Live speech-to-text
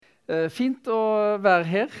Fint å være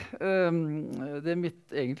her. Det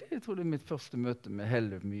jeg tror det er mitt første møte med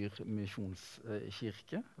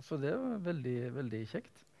hellemyrmisjonskirke, så det var veldig, veldig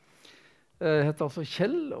kjekt. Jeg heter altså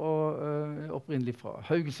Kjell og er opprinnelig fra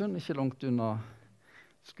Haugesund, ikke langt unna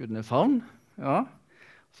Skudeneshavn. Ja.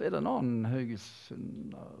 Så er det en annen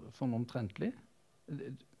Haugesund, sånn omtrentlig.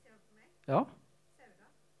 Ja.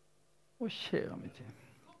 Å, kjære min tid.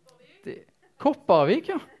 Kopervik,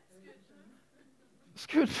 ja.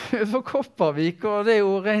 Så Kopervik, og det er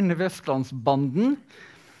jo rene Vestlandsbanden.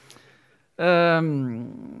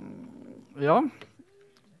 Ja.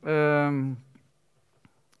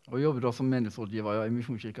 Og jobber da som menighetsrådgiver i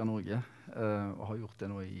Misjonskirka.no, og har gjort det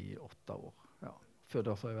nå i 8 år. Ja. Før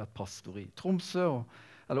da så har jeg vært pastor i Tromsø,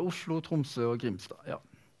 eller Oslo, Tromsø og Grimstad. Ja.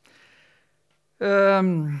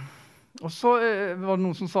 Og så var det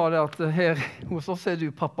noen som sa det at her hos oss er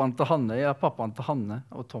du pappaen til Hanne. Jeg er pappaen til Hanne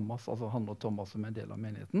og Thomas, altså Hanne og Thomas som er en del av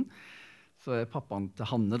menigheten. Så er pappaen til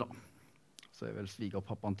Hanne da. Så er vel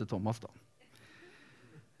svigerpappaen til Thomas da.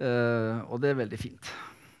 Og det er veldig fint.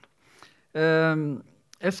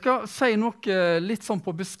 Jeg skal si noe litt sånn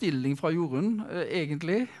på bestilling fra Jorunn,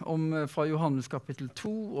 egentlig, fra Johannes kapittel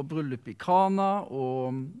 2 og bryllup i Kana, og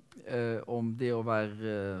om det å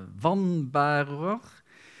være vannbærere.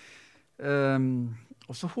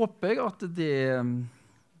 Og så håper jeg at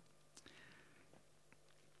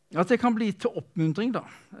det kan bli til oppmuntring da,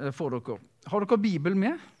 for dere. Har dere Bibel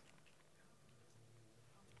med?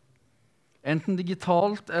 Enten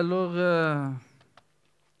digitalt eller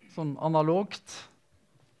sånn analogt.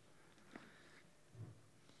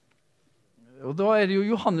 Og da er det jo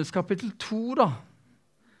Johannes kapittel 2 da,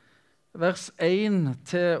 vers 1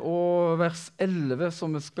 til og vers 11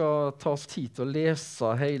 som vi skal ta oss tid til å lese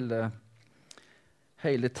hele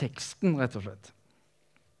teksten, rett og slett.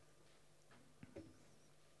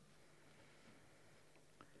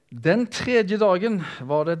 Den 3. dagen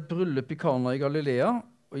var det et bryllup i Kana i Galilea,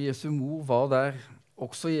 og Jesu mor var der.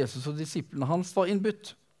 Også Jesus og disiplene hans var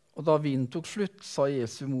innbytt. Og da vinen tok slutt, sa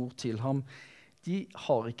Jesu mor til ham, «De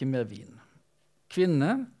har ikke mer vin.»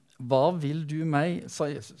 «Kvinne, hva vil du meg?»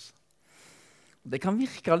 sa Jesus. Det kan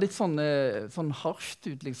virke litt sånn harskt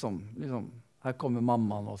ut, liksom. Her kommer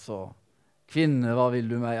mammaen, og så «Kvinne, hva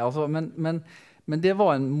vil du meg?» Altså, men det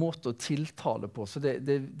var en måte å tiltale på, så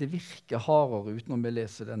det virker hardere ut når vi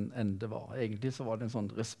leser den enn det var. Egentlig så var det en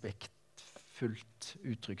sånn respektfullt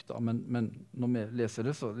uttrykk da, men når vi leser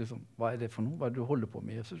det, så liksom, hva er det for noe? Hva er det du holder på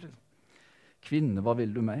med, Jesus? Liksom? «Kvinne, hva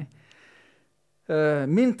vil du meg?»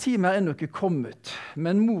 «Min time er ennå ikke kommet,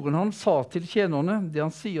 men moren han sa til tjenerne, det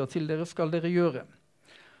han sier til dere skal dere gjøre.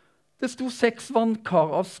 Det sto 6 vannkar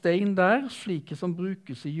av stein der, slike som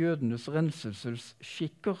brukes i jødenes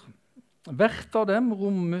renselsesskikker. Hvert av dem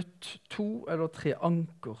rommet 2 eller 3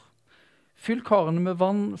 anker. Fyll karene med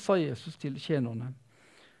vann, sa Jesus til tjenerne.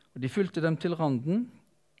 Og de fylte dem til randen.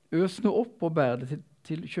 Øs nå opp og bær det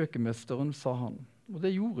til kjøkkenmesteren, sa han. Og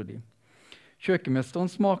det gjorde de. Kjøkkenmesteren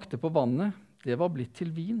smakte på vannet. Det var blitt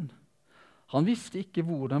til vin. Han visste ikke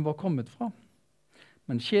hvor den var kommet fra.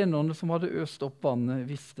 Men tjenerne som hadde øst opp vannet,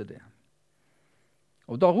 visste det.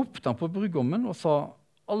 Og da ropte han på brudgommen og sa,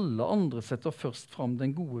 alle andre setter først fram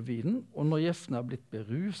den gode vinen, og når gjestene er blitt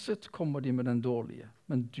beruset, kommer de med den dårlige.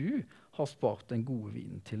 Men du har spart den gode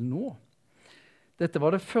vinen til nå. Dette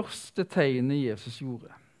var det første tegnet Jesus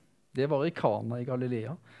gjorde. Det var i Kana i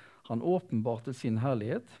Galilea. Han åpenbarte sin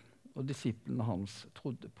herlighet, og disiplene hans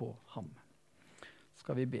trodde på ham.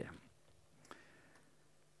 Skal vi be.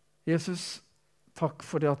 Jesus, takk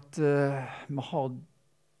for det at vi har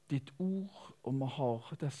ditt ord, og vi har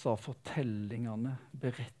disse fortellingene,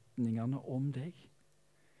 beretningene om deg.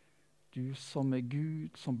 Du som er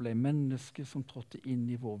Gud, som ble menneske, som trådte inn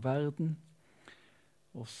i vår verden.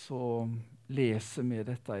 Og så leser vi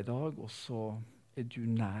dette i dag, og så er du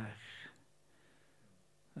nær.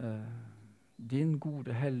 Din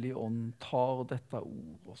gode hellige ånd tar dette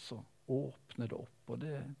ord, og så åpner det opp, og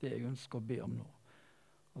det er det jeg ønsker å be om nå.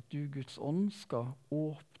 At du, Guds ånd, skal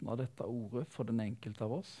åpne dette ordet for den enkelte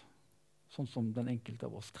av oss, sånn som den enkelte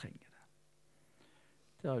av oss trenger det.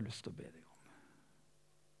 Det har jeg lyst til å be deg om.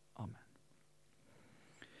 Amen.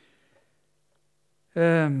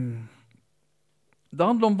 Det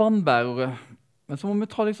handler om vannbærere, men så må vi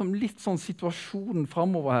ta liksom litt sånn situasjonen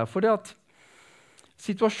fremover her, for det at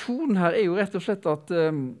situasjonen her er jo rett og slett at,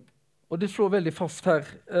 og det slår veldig fast her,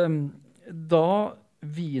 da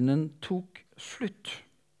vinen tok slutt.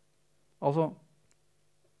 Altså,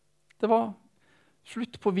 det var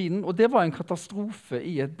slutt på vinen, og det var en katastrofe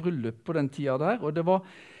i et bryllup på den tida der, og det var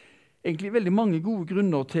egentlig veldig mange gode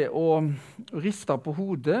grunner til å riste på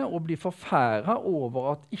hodet og bli forfæret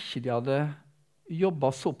over at ikke de hadde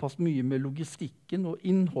jobbet såpass mye med logistikken og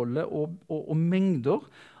innholdet og mengder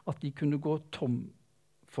at de kunne gå tom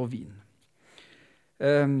for vin.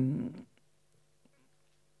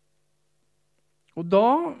 Og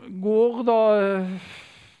da går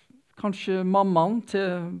kanskje mammaen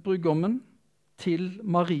til brudgommen til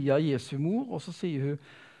Maria, Jesu mor, og så sier hun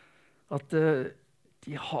at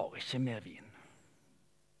de har ikke mer vin.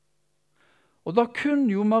 Og da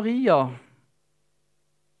kunne jo Maria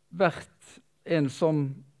vært en som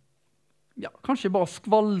kanskje bare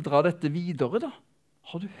skvaldret dette videre da.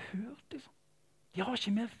 Har du hørt liksom? De har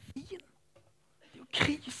ikke mer vin. Det er jo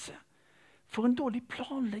krise. For en dårlig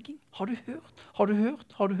planlegging. Har du hørt? Har du hørt?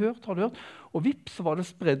 Har du hørt? Har du hørt? Og vips, så var det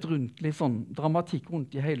spredd rundt litt sånn dramatikk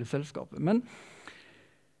rundt i hele selskapet. Men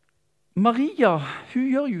Maria, hun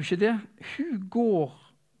gjør jo ikke det. Hun går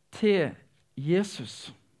til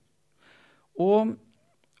Jesus. Og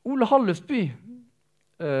Ole Hallesby,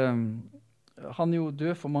 han er jo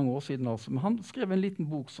død for mange år siden, altså, men han skrev en liten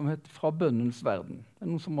bok som heter «Fra bønnens verden». Er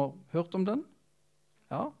det noen som har hørt om den?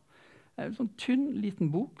 Ja. En sånn tynn,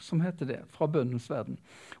 liten bok som heter det, «Fra bønnens verden».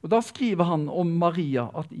 Og da skriver han om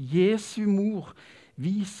Maria at Jesu mor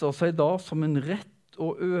viser seg da som en rett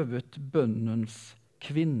og øvet bønnens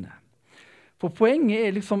kvinne. For poenget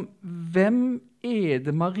er liksom, hvem er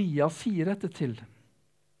det Maria sier dette til?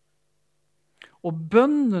 Og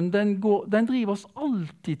bønnen, den driver oss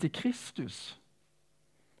alltid til Kristus.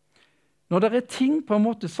 Når det er ting på en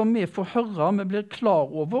måte som vi får høre, vi blir klar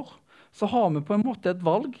over, så har vi på en måte et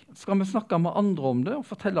valg. Skal vi snakke med andre om det og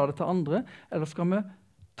fortelle det til andre, eller skal vi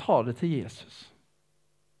ta det til Jesus?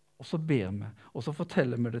 Og så ber vi, og så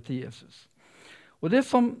forteller vi det til Jesus. Og det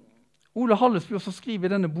som Ole Hallesby også skriver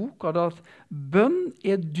i denne boka, er at bønn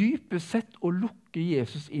er dypest sett å lukke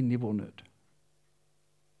Jesus inn i vår nød.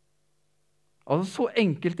 Altså, så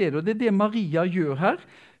enkelt er det, og det er det Maria gjør her.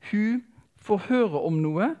 Hun får høre om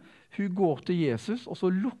noe, hun går til Jesus, og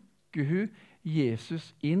så lukker hun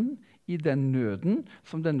Jesus inn i den nøden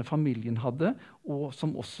som denne familien hadde, og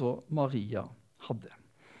som også Maria hadde.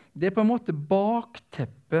 Det er på en måte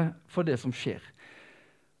bakteppet for det som skjer.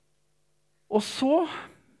 Og så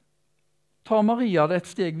tar Maria det et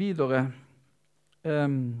steg videre.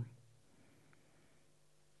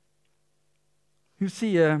 Hun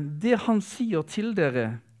sier, det han sier til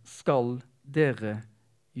dere, skal dere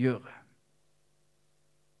gjøre.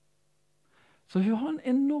 Så hun har en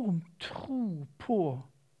enorm tro på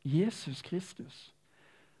Jesus Kristus.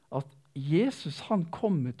 At Jesus, han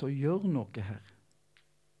kommer til å gjøre noe her.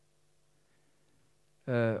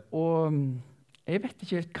 Og jeg vet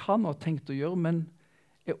ikke helt hva han har tenkt å gjøre, men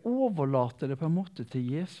jeg overlater det på en måte til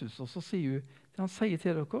Jesus, og så sier hun, det han sier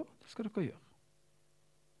til dere, det skal dere gjøre.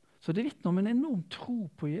 Så det vitner om en enorm tro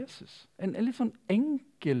på Jesus. En litt sånn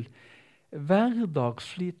enkel,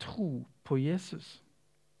 hverdagslig tro på Jesus.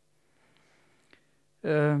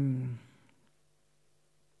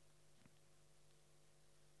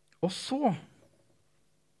 Og så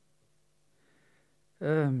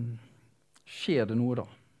skjer det noe da.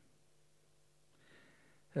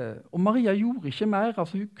 Og Maria gjorde ikke mer,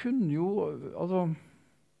 altså hun kunne jo,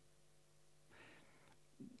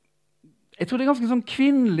 jeg tror det er ganske sånn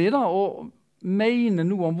kvinnelig da, å mene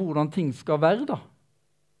noe om hvordan ting skal være da.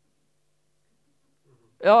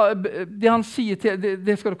 Ja, det han sier til,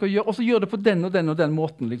 det skal dere gjøre, og så gjør det på den og den og den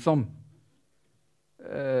måten, liksom.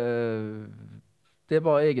 Det er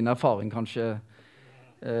bare egen erfaring, kanskje.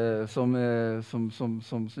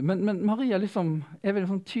 Men Maria liksom er veldig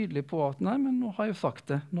sånn tydelig på at nei, men nå har jeg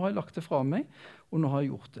sagt det. Nå har jeg lagt det fra meg, og nå har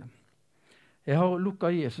jeg gjort det. Jeg har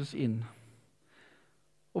lukket Jesus inn.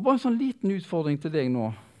 Og bare en sånn liten utfordring til deg nå.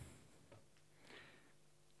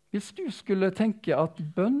 Hvis du skulle tenke at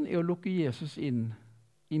bønn er å lukke Jesus inn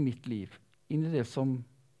i mitt liv, inn i det som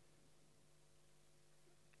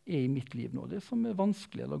er i mitt liv nå, det som er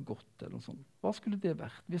vanskelig eller godt, eller noe sånt. Hva skulle det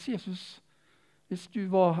vært? Hvis Jesus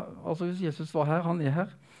var her, han er her,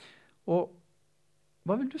 og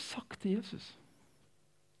hva vil du sagt til Jesus?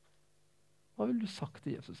 Hva vil du sagt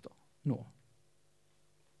til Jesus da, nå?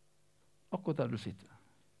 Akkurat der du sitter.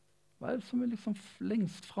 Hva er det som er liksom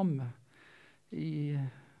lengst fremme i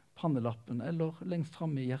pannelappen, eller lengst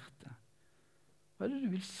fremme i hjertet? Hva er det du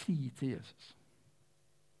vil si til Jesus?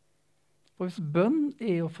 For hvis bønn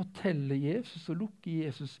er å fortelle Jesus og lukke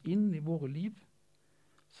Jesus inn i våre liv,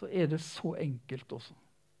 så er det så enkelt også.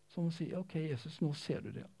 Som å si, ok Jesus, nå ser du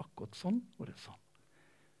det akkurat sånn, og det er sånn.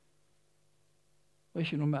 Og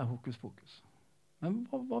ikke noe mer hokus pokus. Men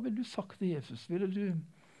hva vil du sagt til Jesus? Vil du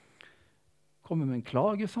komme med en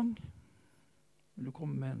klagesang? Vil du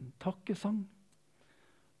komme med en takkesang?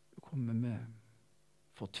 Vil du komme med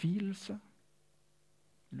fortvilelse?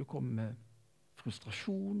 Vil du komme med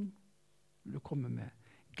frustrasjon, vil du komme med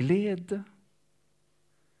glede.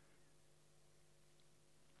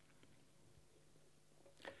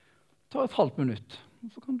 Ta et halvt minutt, og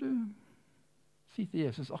så kan du si til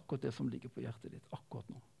Jesus akkurat det som ligger på hjertet ditt akkurat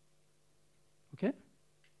nå. Ok?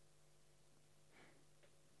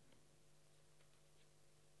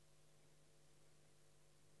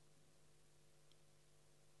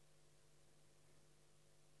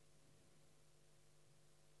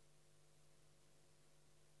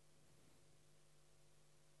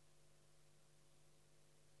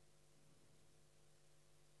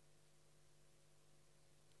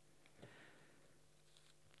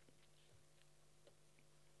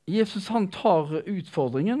 Jesus han tar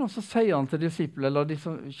utfordringen, og så sier han til disiplene, eller de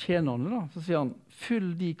tjenerne, da, så sier han, fyll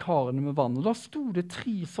de karene med vann. Og da sto det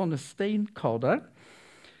 3 sånne steinkar der,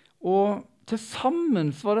 og til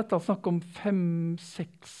sammen så var dette snakk om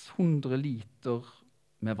 500-600 liter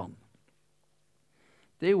med vann.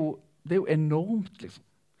 Det er jo enormt, liksom.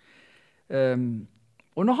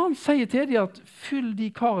 Og når han sier til dem at fyll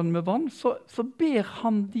de karene med vann, så ber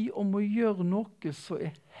han de om å gjøre noe som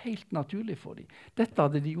er helt naturlig for dem. Dette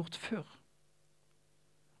hadde de gjort før.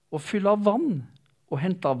 Å fylle vann, å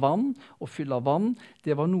hente vann og fylle vann,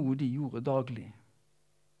 det var noe de gjorde daglig.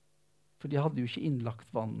 For de hadde jo ikke innlagt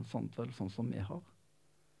vann sånn som vi har.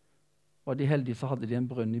 Var de heldige, så hadde de en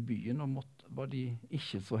brønn i byen, og var de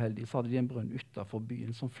ikke så heldige, så hadde de en brønn utenfor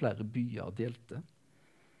byen som flere byer delte.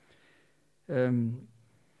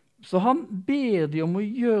 Så han ber de om å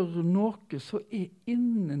gjøre noe som er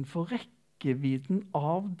innenfor rekkevidden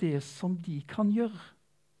av det som de kan gjøre.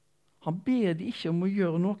 Han ber de ikke om å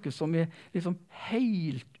gjøre noe som er liksom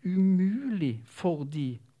helt umulig for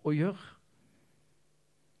de å gjøre.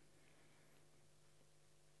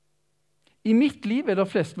 I mitt liv er det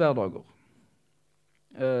flest hverdager.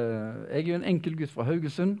 Jeg er jo en enkel gutt fra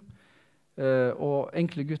Haugesund, og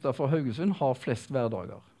enkle gutter fra Haugesund har flest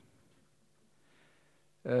hverdager.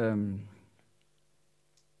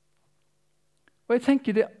 Og jeg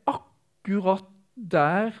tenker det er akkurat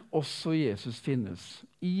der også Jesus finnes,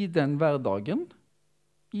 i den hverdagen,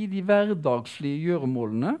 i de hverdagslige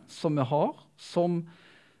gjøremålene som vi har, som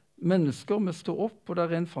mennesker. Vi står opp, og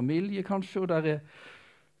der er en familie kanskje, og der er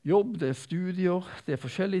jobb, det er studier, det er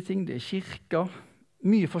forskjellige ting, det er kirka,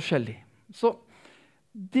 mye forskjellig. Så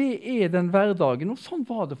det er den hverdagen, og sånn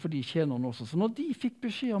var det for de tjenerne også. Så når de fikk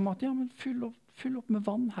beskjed om at ja, men fyll opp med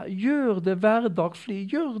vann her, gjør det hverdagslig,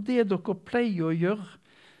 gjør det dere pleier å gjøre,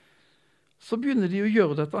 så begynner de å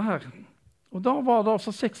gjøre dette her. Og da var det altså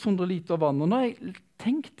 600 liter vann. Og når jeg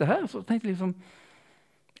tenkte her, så tenkte jeg liksom,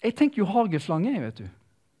 jeg tenker jo hageslange, vet du.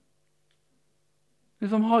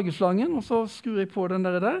 Liksom hageslangen, og så skrur jeg på den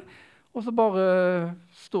der, og så bare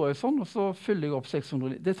står jeg sånn, og så fyller jeg opp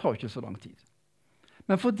 600 liter. Det tar ikke så lang tid.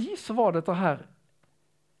 Men for de så var dette her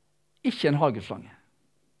ikke en hageslange.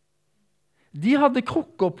 De hadde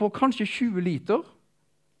krukker på kanskje 20 liter,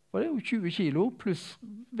 og det er jo 20 kilo pluss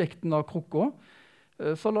vekten av krukka,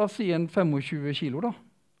 så la oss si en 25 kilo da,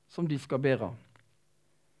 som de skal bære.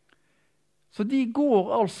 Så de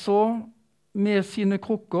går altså med sine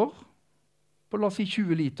krukker på la oss si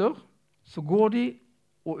 20 liter, så går de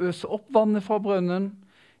og øser opp vannet fra brønnen,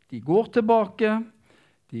 de går tilbake,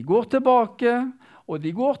 og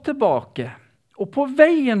de går tilbake. Og på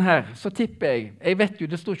veien her så tipper jeg vet jo,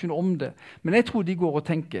 det står ikke noe om det, men jeg tror de går og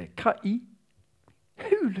tenker, hva i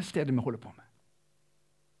hulestedet vi holder på med?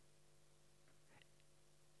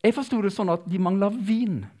 Jeg forstod det sånn at de mangler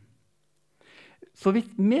vin. Så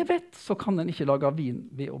vidt vi vet, så kan en ikke lage vin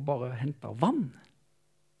ved å bare hente vann.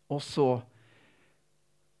 Og så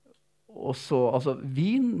altså,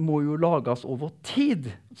 vin må jo lages over tid.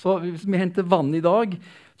 Så hvis vi henter vann i dag,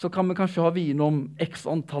 så kan vi kanskje ha vin om x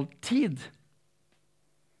antall tid.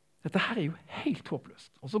 Dette her er jo helt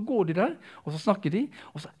håpløst. Og så går de der, og så snakker de,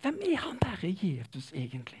 og så, hvem er han der Jesus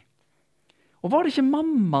egentlig? Og var det ikke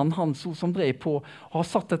mammaen hans som drev på og har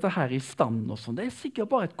satt dette her i stand og sånn? Det er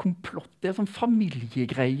sikkert bare et komplott, det er sånn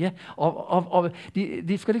familiegreie.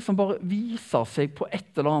 De skal liksom bare vise seg på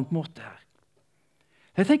et eller annet måte her.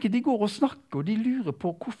 Jeg tenker de går og snakker, og de lurer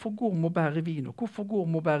på hvorfor går vi og bærer vin, og hvorfor går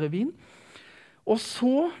vi og bærer vin. Og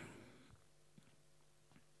så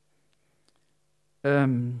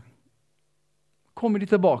kommer de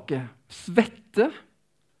tilbake, svette,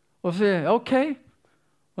 og sier, ok,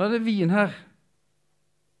 nå er det vin her.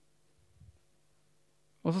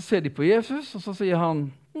 Og så ser de på Jesus, og så sier han,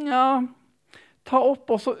 ja, ta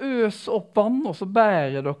opp og så øs opp vann, og så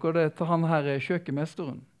bærer dere det til han her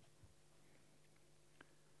kjøkkenmesteren.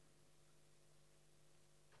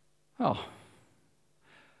 Ja.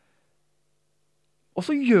 Og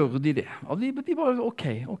så gjør de det. Og de bare,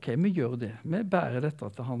 ok, vi gjør det. Vi bærer dette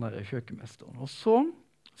til han der kjøkkenmesteren. Og så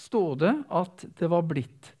står det at det var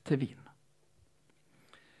blitt til vin.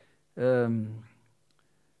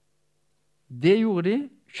 Det gjorde de.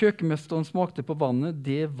 Kjøkkenmesteren smakte på vannet.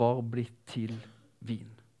 Det var blitt til vin.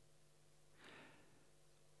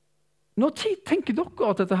 Når tid tenker dere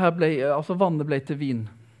at dette her vannet ble til vin?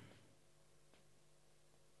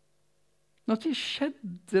 Når tid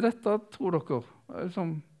skjedde dette, tror dere?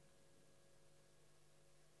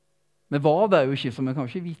 Vi var der jo ikke, så vi kan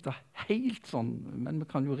ikke vite helt sånn, men vi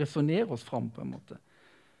kan jo resonere oss fram på en måte.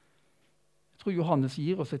 Jeg tror Johannes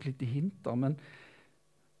gir oss et lite hint da, men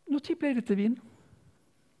når tid ble det til vin?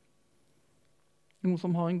 Noen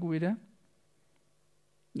som har en god idé?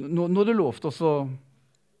 Når det er lov til å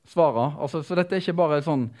svare. Altså, så dette er ikke bare et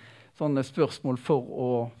sånne spørsmål for å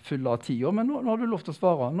fylle tida, men nå har du lov til å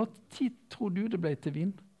svare. Når tid tror du det ble til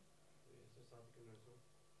vin?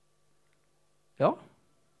 Ja.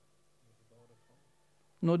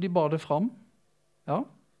 Når de bar det fram. Ja.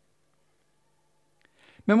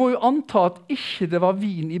 Vi må jo anta at ikke det var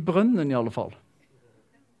vin i brønnen i alle fall.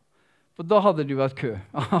 For da hadde det jo vært kø.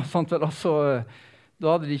 Altså, da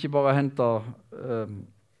hadde de ikke bare hentet...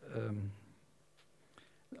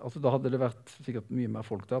 da hadde det vært sikkert mye mer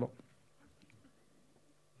folk der da.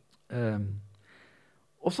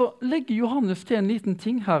 Og så legger Johannes til en liten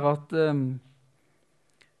ting her at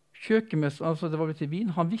kjøkkenmesteren, altså det var blitt til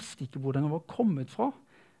vin, han visste ikke hvor den var kommet fra,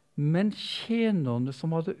 men tjenerne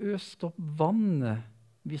som hadde øst opp vannet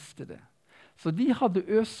visste det. Så de hadde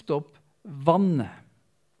øst opp vannet.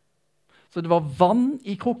 Så det var vann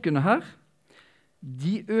i krukkene her.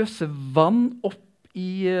 De øser vann opp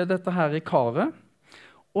i dette her i karet.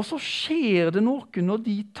 Og så skjer det noe når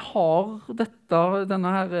de tar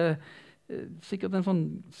denne her, sikkert en sånn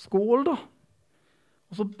skål da,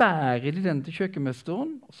 og så bærer de den til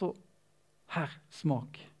kjøkkenmesteren, og så, her,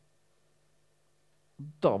 smak.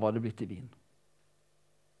 Da var det blitt til vin.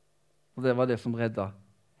 Og det var det som reddet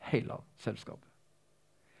hele selskapet.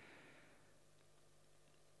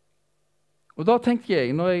 Og da tenkte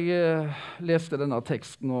jeg, når jeg leste denne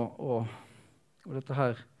teksten, og dette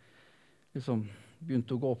her liksom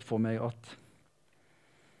begynte å gå opp for meg, at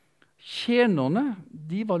tjenerne,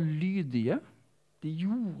 de var lydige. De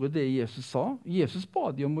gjorde det Jesus sa. Jesus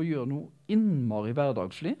ba de om å gjøre noe innmari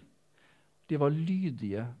hverdagslig. De var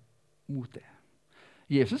lydige mot det.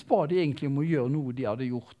 Jesus ba de egentlig om å gjøre noe de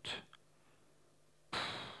hadde gjort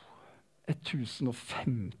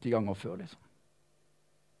 1050 ganger før, liksom.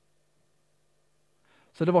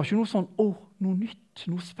 Så det var ikke noe sånn, noe nytt,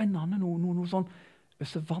 noe spennende, noe sånn,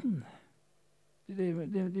 øse vann. Det er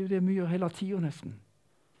jo det vi gjør hele tiden nesten.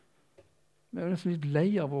 Vi er jo nesten litt lei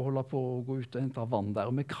av å holde på å gå ut og hente vann der,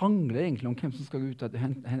 og vi krangler egentlig om hvem som skal gå ut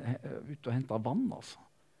og hente vann, altså.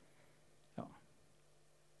 Ja.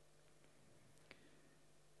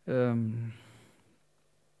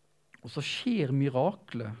 Og så skjer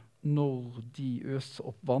miraklet når de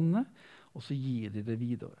øser opp vannet, og så gir de det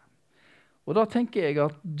videre. Og da tenker jeg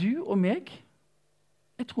at du og meg,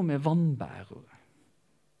 jeg tror vi er vannbærere.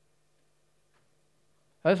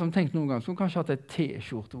 Jeg har tenkt noen ganger, skulle kanskje hatt et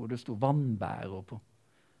t-skjorte hvor det stod vannbærer på.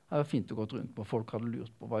 Det var fint å gå rundt på, folk hadde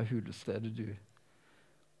lurt på hva er hulestedet du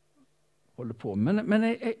holder på med. Men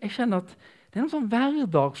jeg kjenner at det er noe sånn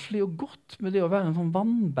hverdagslig og godt med det å være en sånn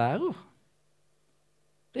vannbærer.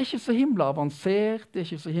 Det er ikke så himla avansert, det er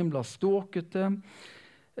ikke så himla ståkete,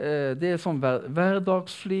 det er sånn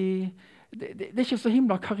hverdagslig, det er ikke så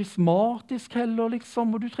himla karismatisk heller,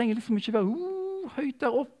 liksom, og du trenger liksom ikke være høyt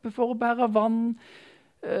der oppe for å bære vann.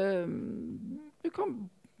 Du kan,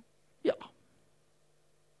 ja,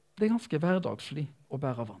 det er ganske hverdagslig å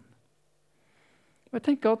bære vann. Og jeg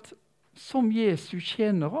tenker at som Jesu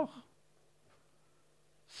tjenere,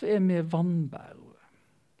 så er vi vannbærere.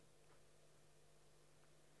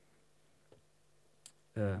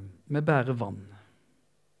 Vi bærer vann.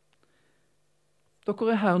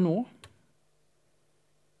 Dere er her nå.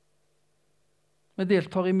 Vi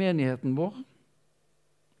deltar i menigheten vår.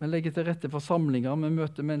 Vi legger til rette for samlinger, vi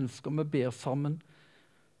møter mennesker, vi ber sammen.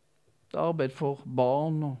 Det er arbeid for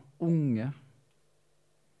barn og unge.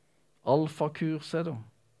 Alfakurs er det.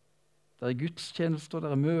 Det er gudstjenester, det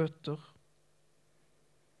er møter.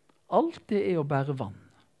 Alt det er å bære vann.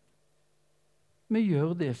 Vi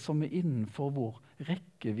gjør det som er innenfor vår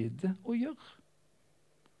rekkevidde å gjøre.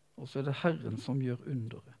 Og så er det Herren som gjør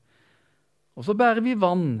underet. Og så bærer vi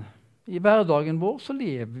vann. I hverdagen vår så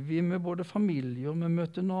lever vi med både familier, vi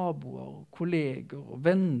møter naboer, kolleger og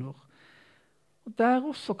venner. Og der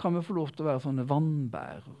også kan vi få lov til å være sånne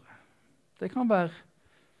vannbærere. Det kan være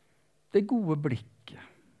det gode blikket,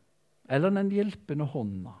 eller den hjelpende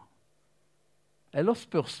hånda, eller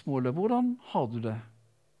spørsmålet, hvordan har du det?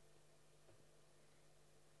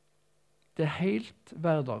 Det helt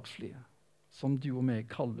hverdagslige som du og meg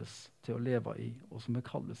kalles til å leve i, og som vi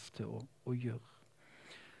kalles til å gjøre.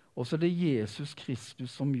 Og så er det Jesus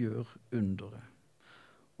Kristus som gjør underet.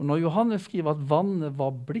 Og når Johannes skriver at vannet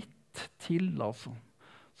var blitt til, altså,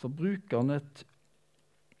 så bruker han et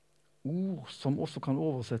ord som også kan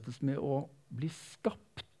oversettes med å bli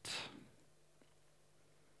skapt.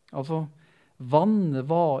 Altså, vannet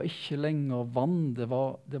var ikke lenger vann, det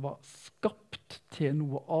var skapt til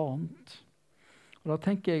noe annet. Og da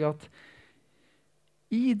tenker jeg at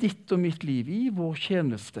i ditt og mitt liv, i vår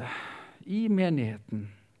tjeneste, i menigheten,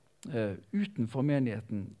 utenfor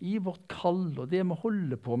menigheten, i vårt kall og det vi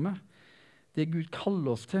holder på med, det Gud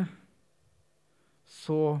kaller oss til,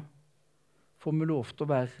 så får vi lov til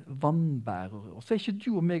å være vannbærere. Og så er ikke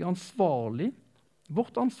du og meg ansvarlig.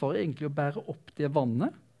 Vårt ansvar er egentlig å bære opp det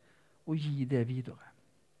vannet og gi det videre.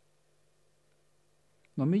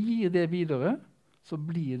 Når vi gir det videre, så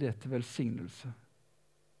blir det til velsignelse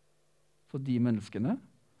for de menneskene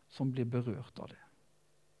som blir berørt av det.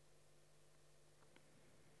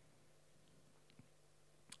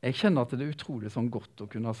 Jeg kjenner at det er utrolig sånn godt å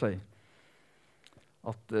kunne si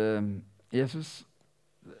at Jesus,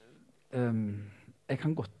 jeg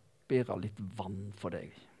kan godt bære litt vann for deg.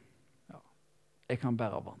 Ja, jeg kan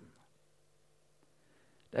bære vann.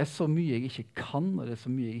 Det er så mye jeg ikke kan, og det er så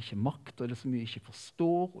mye jeg ikke makter, og det er så mye jeg ikke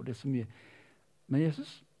forstår, og det er så mye... Men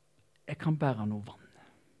Jesus, jeg kan bære noe vann.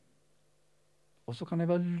 Og så kan jeg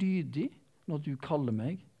være lydig når du kaller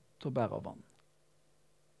meg til å bære vann.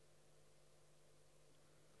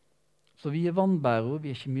 Så vi er vannbærere,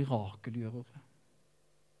 vi er ikke mirakelgjørere.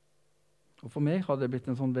 Og for meg har det blitt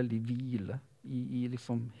en sånn veldig hvile i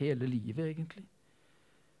liksom hele livet, egentlig.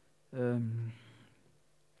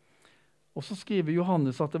 Og så skriver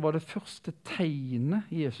Johannes at det var det første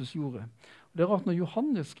tegnet Jesus gjorde. Og det er rart når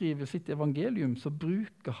Johannes skriver sitt evangelium, så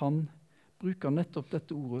bruker han nettopp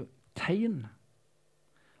dette ordet tegn.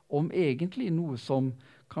 Om egentlig noe som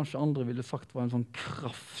kanskje andre ville sagt var en sånn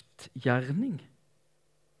kraftgjerning.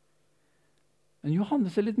 Men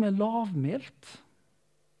Johannes er litt mer lavmælt.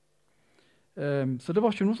 Så det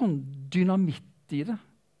var ikke noe sånn dynamitt i det.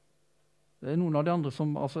 Det er noen av de andre,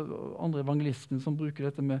 andre evangelistene som bruker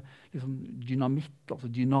dette med liksom dynamitt, altså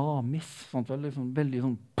dynamisk, sant? Veldig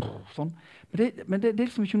sånn. Men det er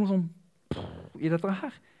liksom ikke noe sånn i dette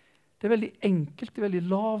her. Det er veldig enkelt, det er veldig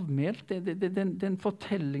lavmælt. Det er en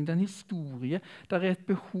fortelling, det er en historie. Det er et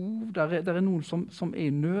behov, det er noen som er i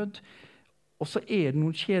nød. Og så er det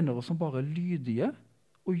noen tjenere som bare er lydige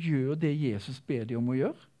og gjør det Jesus ber dem om å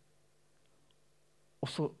gjøre. Og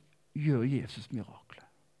så gjør Jesus mirakler.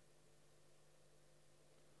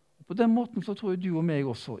 Og på den måten så tror jeg du og meg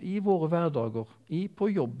også, i våre hverdager, på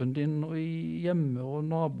jobben din og i hjemme og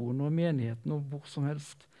naboen og menigheten og hvor som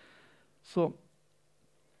helst, så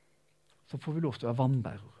får vi lov til å være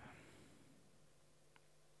vannbærere.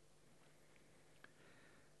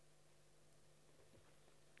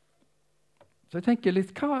 Så jeg tenker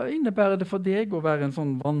litt, hva innebærer det for deg å være en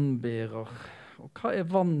sånn vannbærer? Og hva er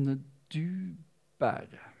vannet du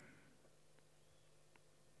bærer?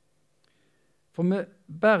 For vi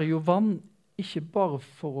bærer jo vann ikke bare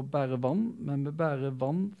for å bære vann, men vi bærer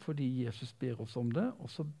vann fordi Jesus ber oss om det, og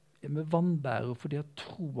så er vi vannbærere fordi at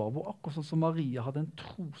troa vår, akkurat sånn som Maria hadde en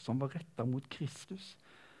tro som var rettet mot Kristus.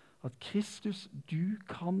 At Kristus, du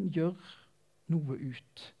kan gjøre noe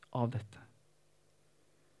ut av dette.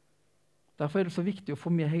 Derfor er det så viktig å få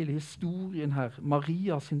med hele historien her.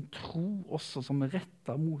 Maria sin tro også, som er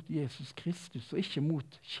rettet mot Jesus Kristus, og ikke mot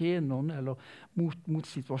tjenerne eller mot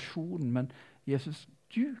situasjonen. Men Jesus,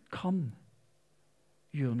 du kan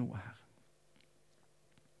gjøre noe her.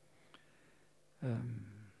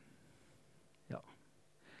 Ja.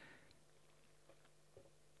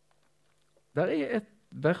 Der er et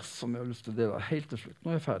vers som jeg har lyst til å dele helt til slutt. Nå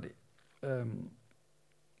er jeg ferdig.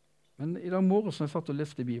 Men i dag morgen som jeg satt og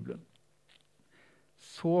leste i Bibelen,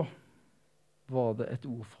 så var det et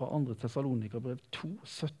ord fra 2. Tessalonikerbrev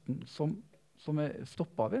 2,17 som jeg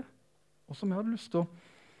stoppet ved, og som jeg hadde lyst til å...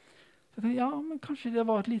 Jeg tenkte, ja, men kanskje det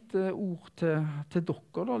var et lite ord til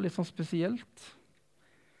dere da, litt sånn spesielt,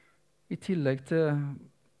 i tillegg til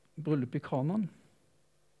bryllup i Kanaan.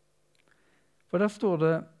 For der står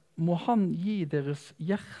det, må han gi deres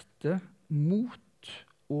hjerte mot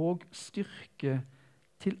og styrke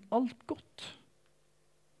til alt godt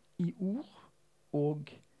i ord og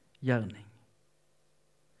gjerning.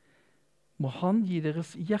 Må han gi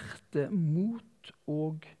deres hjerte mot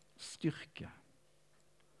og styrke.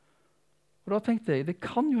 Og da tenkte jeg, det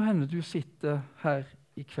kan jo hende du sitter her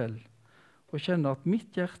i kveld for å kjenne at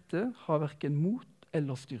mitt hjerte har hverken mot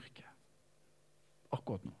eller styrke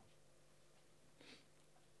akkurat nå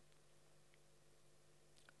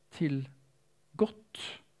til godt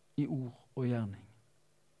i ord og gjerning.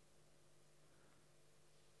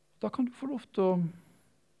 Da kan du få lov til å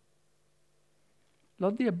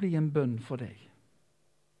la det bli en bønn for deg,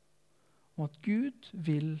 om at Gud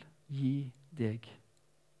vil gi deg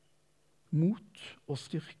mot og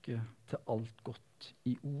styrke til alt godt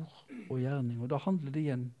i ord og gjerning. Og da handler det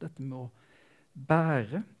igjen dette med å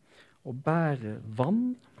bære vann,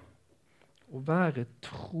 å være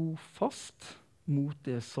trofast mot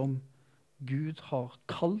det som Gud har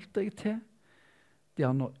kalt deg til, det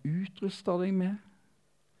han har utrustet deg med,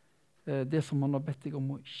 det som han har bedt deg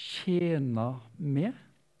om å tjene med.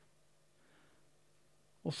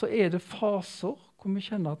 Og så er det faser hvor vi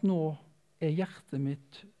kjenner at nå er hjertet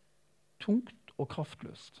mitt tungt og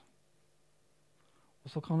kraftløst. Og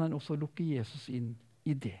så kan en også lukke Jesus inn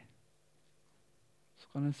i det. Så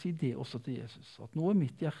kan en si det også til Jesus, at nå er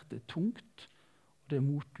mitt hjerte tungt, og det er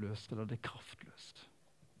motløst eller det er kraftløst.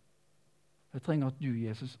 Jeg trenger at du,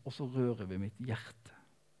 Jesus, også rører ved mitt hjerte,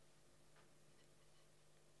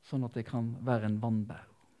 sånn at det kan være en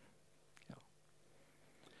vannbærer. Ja.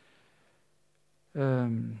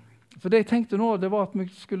 For det jeg tenkte nå, det var at vi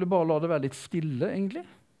skulle bare la det være litt stille, egentlig.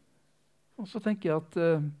 Og så tenker jeg at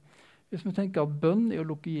hvis vi tenker at bønn er å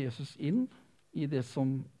lukke Jesus inn i det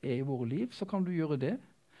som er i våre liv, så kan du gjøre det.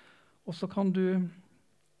 Og så kan du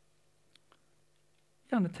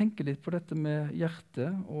gjerne tenke litt på dette med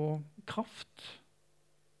hjerte og kraft.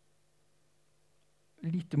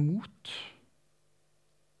 Lite mot.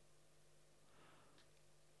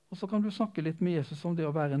 Og så kan du snakke litt med Jesus om det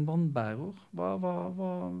å være en vannbærer.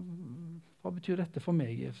 Hva betyr dette for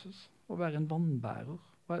meg, Jesus? Å være en vannbærer?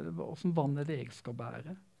 Hvordan vann er det jeg skal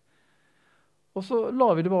bære? Og så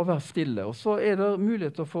lar vi det bare være stille. Og så er det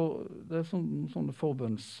muligheter for det er sånne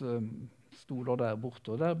forbønnsstoler der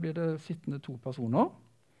borte, og der blir det sittende 2 personer.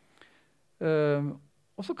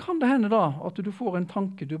 Og så kan det hende da at du får en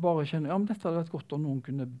tanke du bare kjenner, ja, men dette hadde vært godt om noen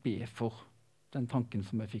kunne be for den tanken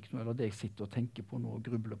som jeg fikk nå, eller det jeg sitter og tenker på nå og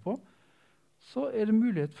grubler på. Så er det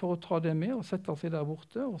mulighet for å ta det med og sette seg der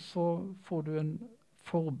borte, og så får du en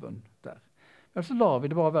forbønn der. Eller så lar vi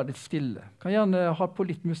det bare være litt stille. Kan gjerne ha på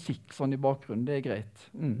litt musikk sånn i bakgrunnen, det er greit.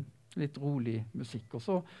 Litt rolig musikk, og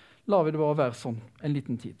så lar vi det bare være sånn en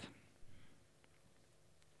liten tid.